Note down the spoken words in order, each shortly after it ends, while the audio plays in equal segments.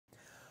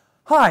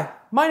Hi,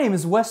 my name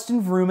is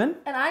Weston Vrooman.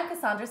 And I'm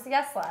Cassandra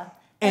Ciesla.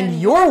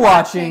 And you're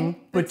watching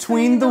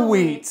Between the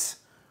Wheat.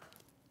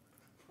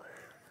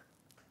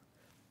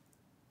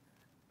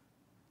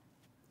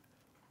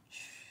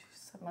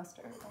 Some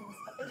mustard on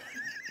the side.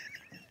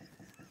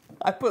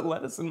 I put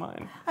lettuce in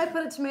mine. I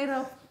put a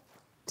tomato.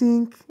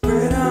 Dink.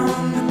 Bread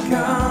on the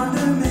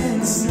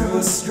condiments,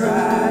 no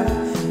stripe,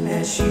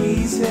 and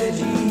cheese,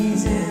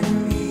 veggies,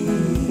 and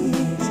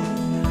meat.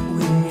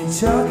 When you're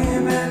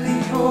talking about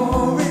the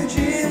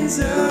origins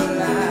of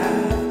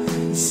life,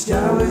 you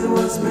start with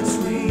what's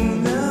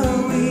between the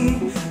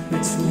wheat,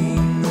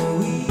 between the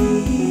wheat.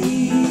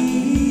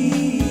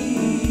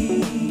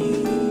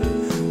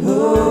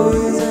 Oh,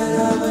 is it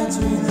love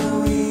between the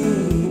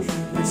wheat,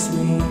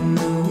 between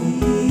the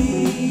wheat?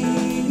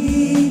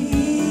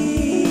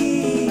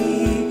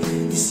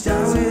 You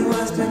start with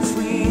what's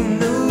between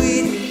the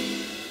wheat.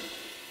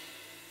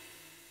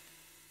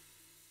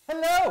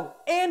 Hello,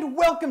 and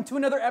welcome to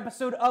another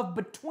episode of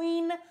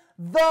Between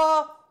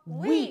the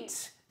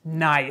Wheat.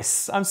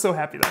 Nice. I'm so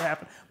happy that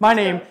happened. My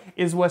name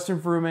is Weston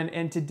Vrooman,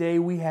 and today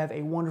we have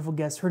a wonderful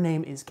guest. Her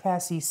name is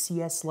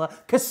Ciesla,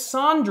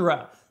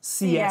 Cassandra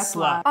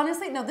Ciesla.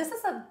 Honestly, no, this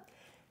is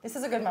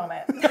a good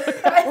moment. We're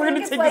gonna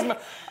take this moment.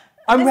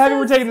 I'm happy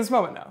we're taking this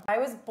moment now. I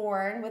was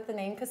born with the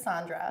name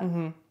Cassandra,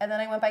 and then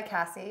I went by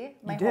Cassie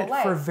my You whole did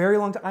life. for a very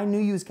long time. I knew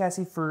you as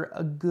Cassie for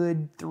a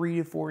good 3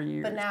 to 4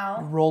 years. But now-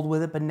 you rolled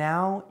with it. But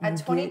now At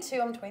 22,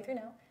 I'm 23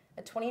 now.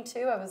 At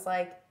 22, I was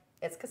like,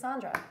 it's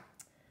Cassandra.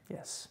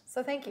 Yes.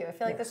 So thank you. I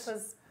feel like this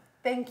was,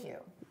 thank you.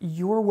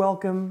 You're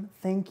welcome.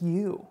 Thank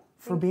you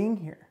for being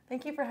here.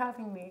 Thank you for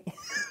having me.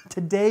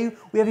 Today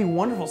we have a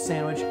wonderful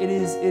sandwich. It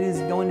is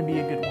going to be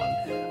a good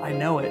one. I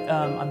know it.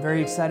 I'm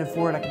very excited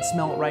for it. I can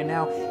smell it right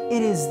now.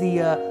 It is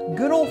the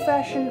good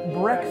old-fashioned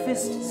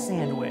breakfast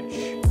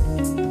sandwich.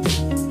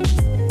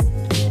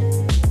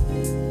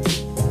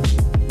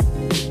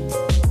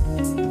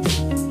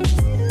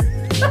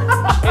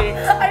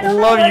 I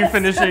love you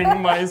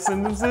finishing my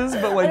sentences,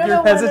 but like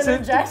you're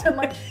hesitant. I'm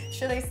like,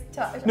 should I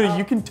talk? No,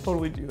 you can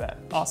totally do that.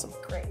 Awesome.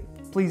 Great.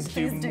 Please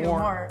do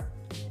more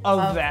of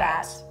of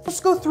that. Let's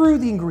go through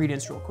the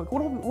ingredients real quick.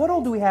 What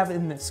all do we have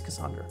in this,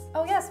 Cassandra?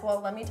 Oh yes, well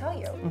let me tell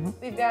you.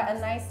 We've got a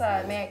nice,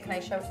 can I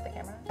show it to the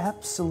camera?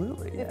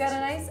 Absolutely. We've got a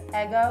nice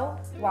Eggo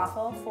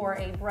waffle for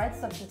a bread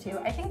substitute.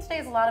 I think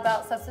today's a lot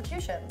about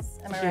substitutions,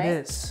 am I right?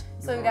 It is.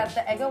 So we've got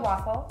the Eggo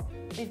waffle,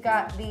 we've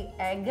got the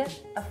egg,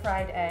 a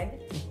fried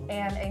egg,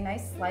 and a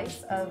nice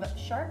slice of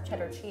sharp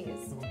cheddar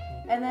cheese.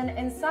 And then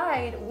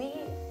inside, we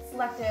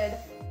selected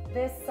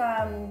this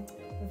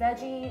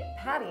veggie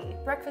patty,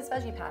 breakfast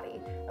veggie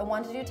patty. I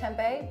wanted to do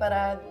tempeh,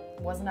 but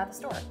wasn't at the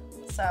store.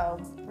 So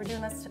we're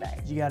doing this today.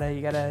 You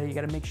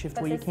gotta make shift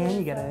But what you this can. is,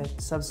 You gotta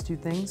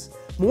substitute things.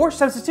 More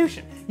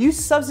substitution. You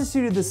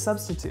substituted the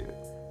substitute.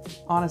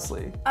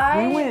 Honestly,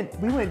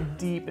 we went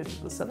deep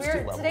into the substitute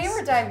levels. Today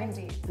we're diving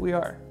deep. We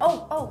are.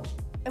 Oh,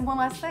 and one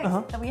last thing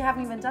that we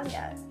haven't even done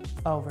yet.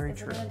 Oh, very We're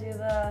true. gonna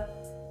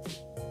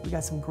do We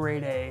got some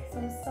grade A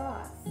some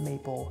sauce.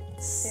 maple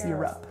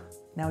syrup.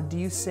 Now, do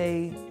you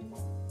say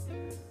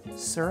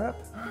syrup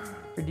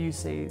or do you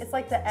say? It's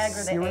like the egg or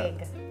the syrup?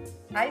 egg.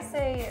 I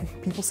say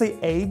People say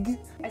egg.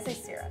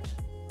 syrup.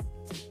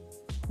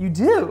 You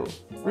do.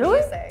 What Really?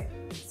 do you say?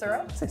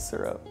 Syrup? I say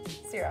syrup.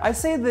 Syrup. I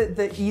say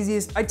the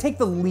easiest. I take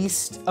the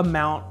least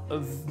amount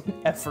of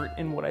effort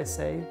in what I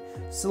say.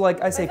 So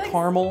like I say feel like-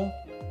 caramel.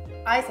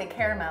 I say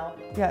caramel.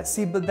 Yeah,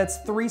 see, but that's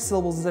 3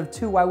 syllables instead of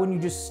 2. Why wouldn't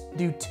you just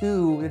do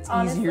 2? It's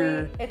Honestly,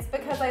 easier. it's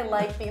because I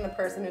like being the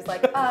person who's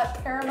like,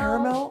 caramel.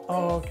 Caramel?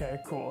 Oh, please. okay,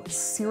 cool.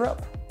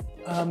 Syrup?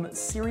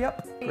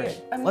 Syrup?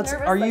 Great. I'm Let's.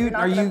 nervous Are that you? you're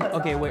not Are gonna you? put it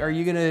Okay, on. wait. Are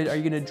you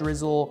gonna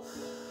drizzle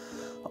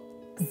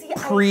See,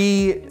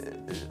 pre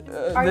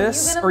Are you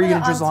this, gonna or are you put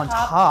gonna it drizzle on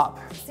top?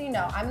 See,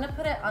 no, I'm gonna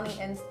put it on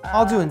the inside.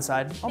 I'll do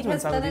inside. I'll do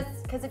Because inside then with you.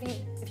 it's because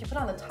if you put it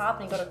on the top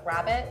and you go to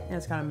grab it, Yeah,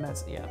 it's kind of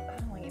messy. Yeah. I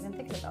don't like even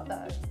thinking about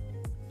that.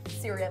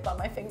 Syrup on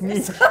my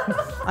fingers.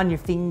 On your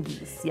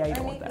fingers. Yeah, you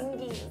don't On want my that.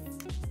 fingers.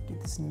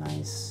 Get this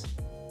nice.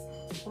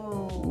 Ooh.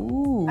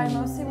 Ooh. I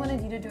mostly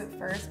wanted you to do it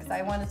first because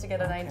I wanted to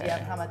get an idea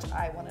of how much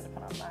I wanted to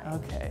put on mine.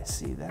 Okay.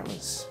 See, that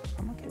was.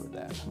 I'm okay with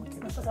that. I'm okay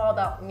with This is all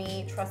about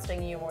me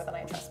trusting you more than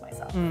I trust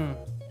myself. that.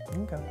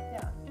 Okay.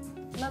 Yeah.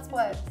 And that's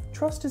what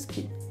Trust is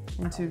key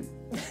into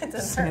it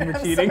does sandwich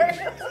hurt. I'm eating. sorry.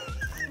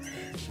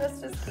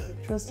 Trust is key.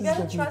 Trust You is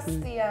gotta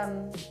definitely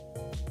trust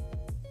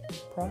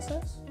key.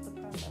 Process? the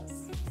process.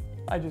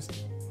 I just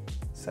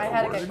said I a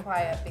had word. to get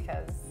quiet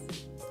because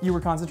You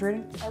were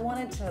concentrating? I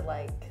wanted to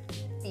like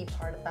be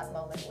part of that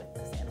moment with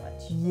the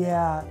sandwich.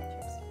 Yeah.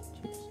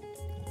 Cheers.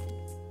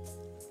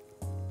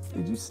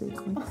 Did you say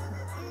clean?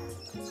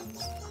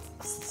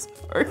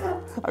 Sorry,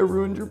 I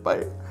ruined your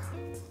bite.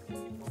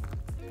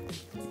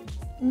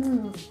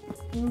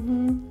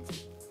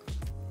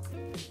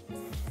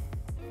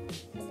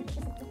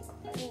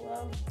 I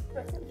love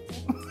breakfast.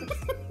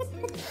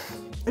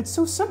 It's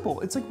so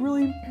simple. It's like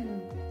really,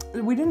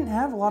 we didn't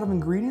have a lot of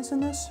ingredients in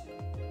this.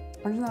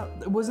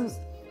 It wasn't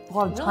a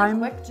lot of time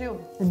Really quick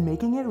too. in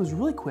making it. It was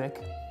really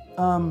quick.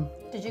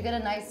 Did you get a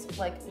nice,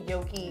 like,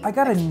 yolky I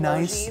got a explosion?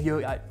 nice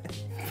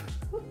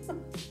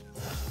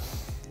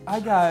I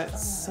got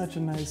such a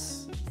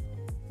nice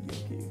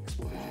yolky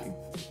explosion.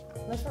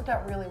 This worked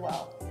out really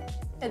well.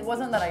 It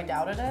wasn't that I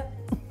doubted it,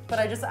 but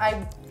I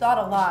thought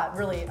a lot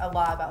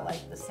about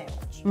like the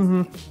sandwich.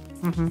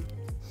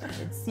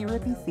 It's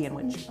syrupy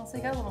sandwich. Also,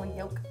 you got a little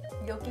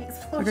yolky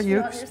explosion on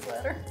your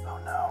sweater. Oh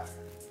no.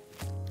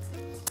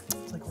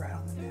 It's like right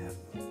on the nib.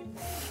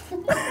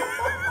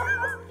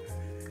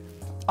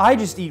 I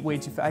just eat way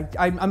too fast.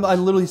 I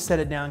literally set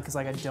it down because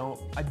like I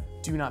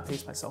do not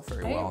pace myself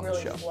very well on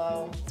the show.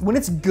 Slow. When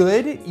it's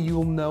good,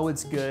 you'll know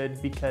it's good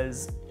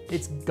because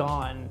it's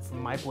gone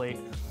from my plate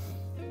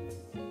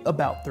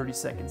about 30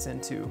 seconds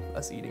into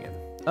us eating it.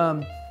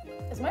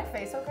 Is my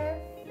face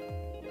okay?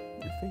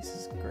 Your face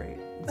is great.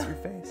 It's your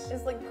face.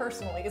 It's like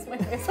personally, is my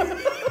face okay? I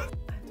have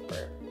to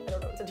burp. I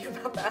don't know what to do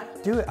about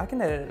that. Do it. I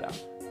can edit it out.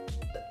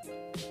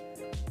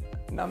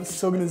 Now I'm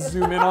so gonna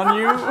zoom in on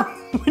you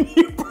when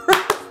you burp.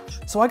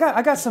 So I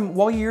got some,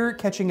 while you're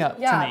catching up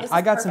to me,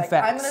 I got some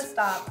facts. I'm gonna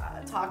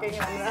stop talking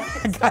and I'm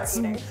gonna start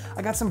eating.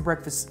 I got some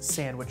breakfast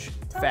sandwich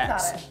Tell me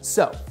about facts. it.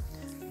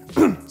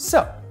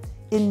 So,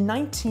 in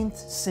 19th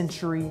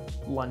century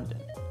London,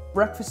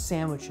 breakfast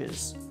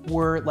sandwiches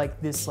were like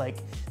this,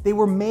 they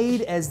were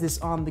made as this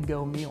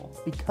on-the-go meal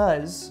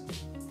because,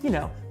 you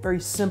know,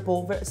 very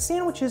simple.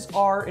 Sandwiches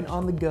are an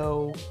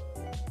on-the-go.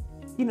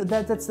 You know,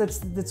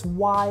 that's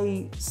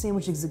why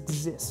sandwiches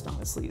exist,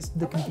 honestly, is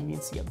the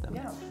conveniency of them.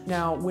 Yeah.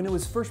 Now, when it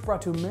was first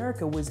brought to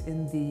America was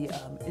in the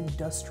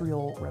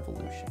Industrial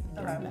Revolution.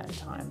 During that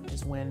time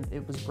is when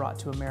it was brought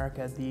to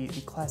America, the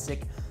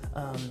classic,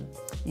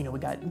 you know, we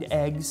got the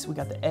eggs, we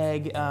got the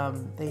egg,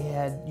 they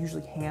had,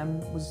 usually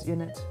ham was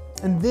in it.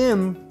 And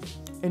then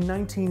in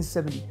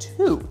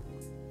 1972,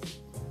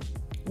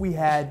 we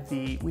had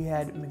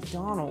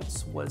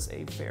McDonald's was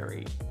a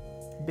very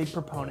big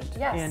proponent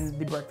in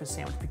the breakfast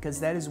sandwich because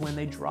that is when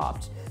they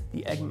dropped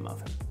the Egg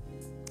McMuffin.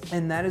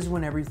 And that is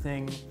when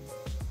everything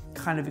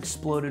kind of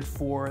exploded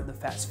for the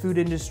fast food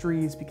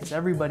industries because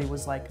everybody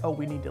was like, oh,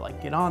 we need to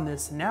like get on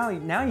this. And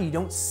now you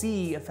don't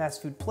see a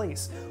fast food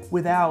place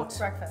without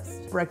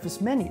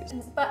breakfast menus.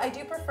 But I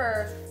do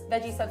prefer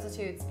veggie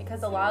substitutes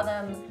because a lot of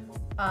them,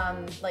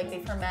 like they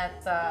ferment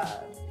the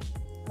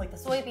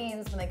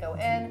soybeans when they go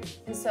in,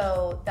 and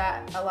so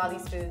that a lot of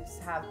these foods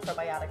have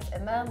probiotics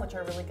in them, which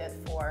are really good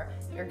for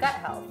your gut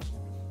health.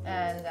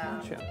 And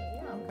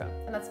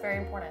and that's very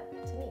important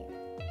to me.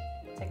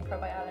 Take a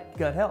probiotic.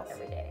 Gut health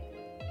every day.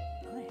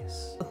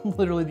 Nice.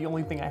 Literally, the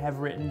only thing I have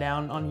written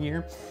down on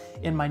here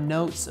in my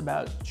notes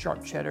about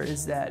sharp cheddar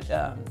is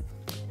that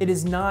it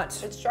is not.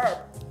 It's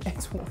sharp.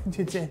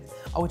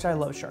 Which I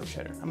love sharp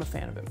cheddar. I'm a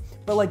fan of it.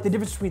 But like the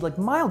difference between like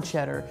mild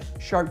cheddar,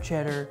 sharp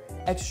cheddar,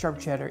 extra sharp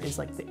cheddar is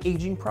like the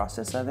aging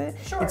process of it.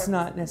 Sure. It's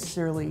not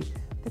necessarily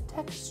the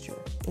texture.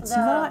 It's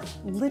not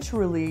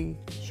literally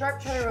sharp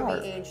cheddar will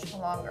be aged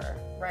longer,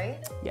 right?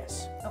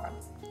 Yes. Okay.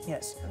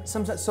 Yes.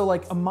 Sometimes, so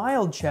like a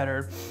mild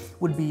cheddar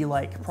would be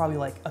like probably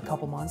like a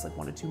couple months, like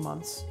 1 to 2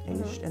 months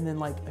aged, and then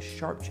like a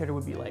sharp cheddar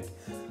would be like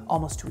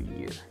almost to a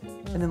year,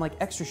 and then like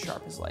extra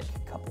sharp is like a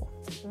couple.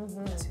 Yes.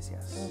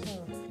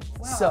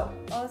 Wow. So.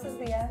 Oh, this is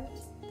the end.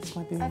 This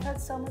might be. I've had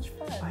so much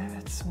fun. I've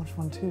had so much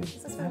fun too.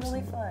 This has been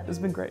really fun. This has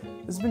been great.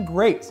 This has been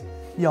great,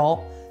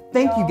 y'all.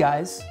 Thank you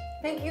guys.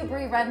 Thank you,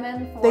 Bree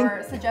Redmond,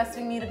 for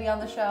suggesting me to be on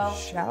the show.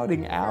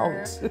 Shouting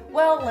out.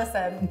 Well,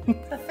 listen,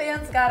 the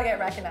fans gotta get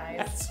recognized.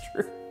 That's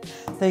true.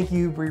 Thank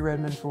you, Bree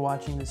Redmond, for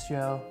watching this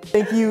show.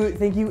 Thank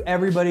you,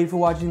 everybody, for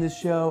watching this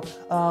show.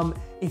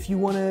 If you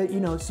want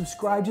to,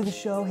 subscribe to the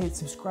show, hit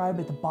subscribe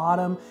at the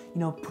bottom.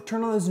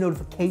 Turn on those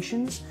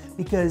notifications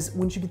because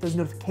once you get those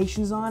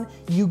notifications on,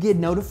 you get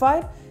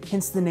notified.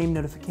 Hence the name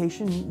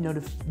notification,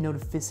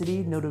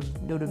 notificity,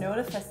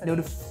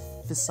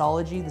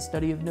 notificology, the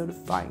study of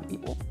notifying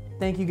people.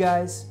 Thank you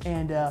guys,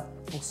 and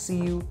we'll see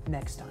you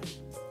next time.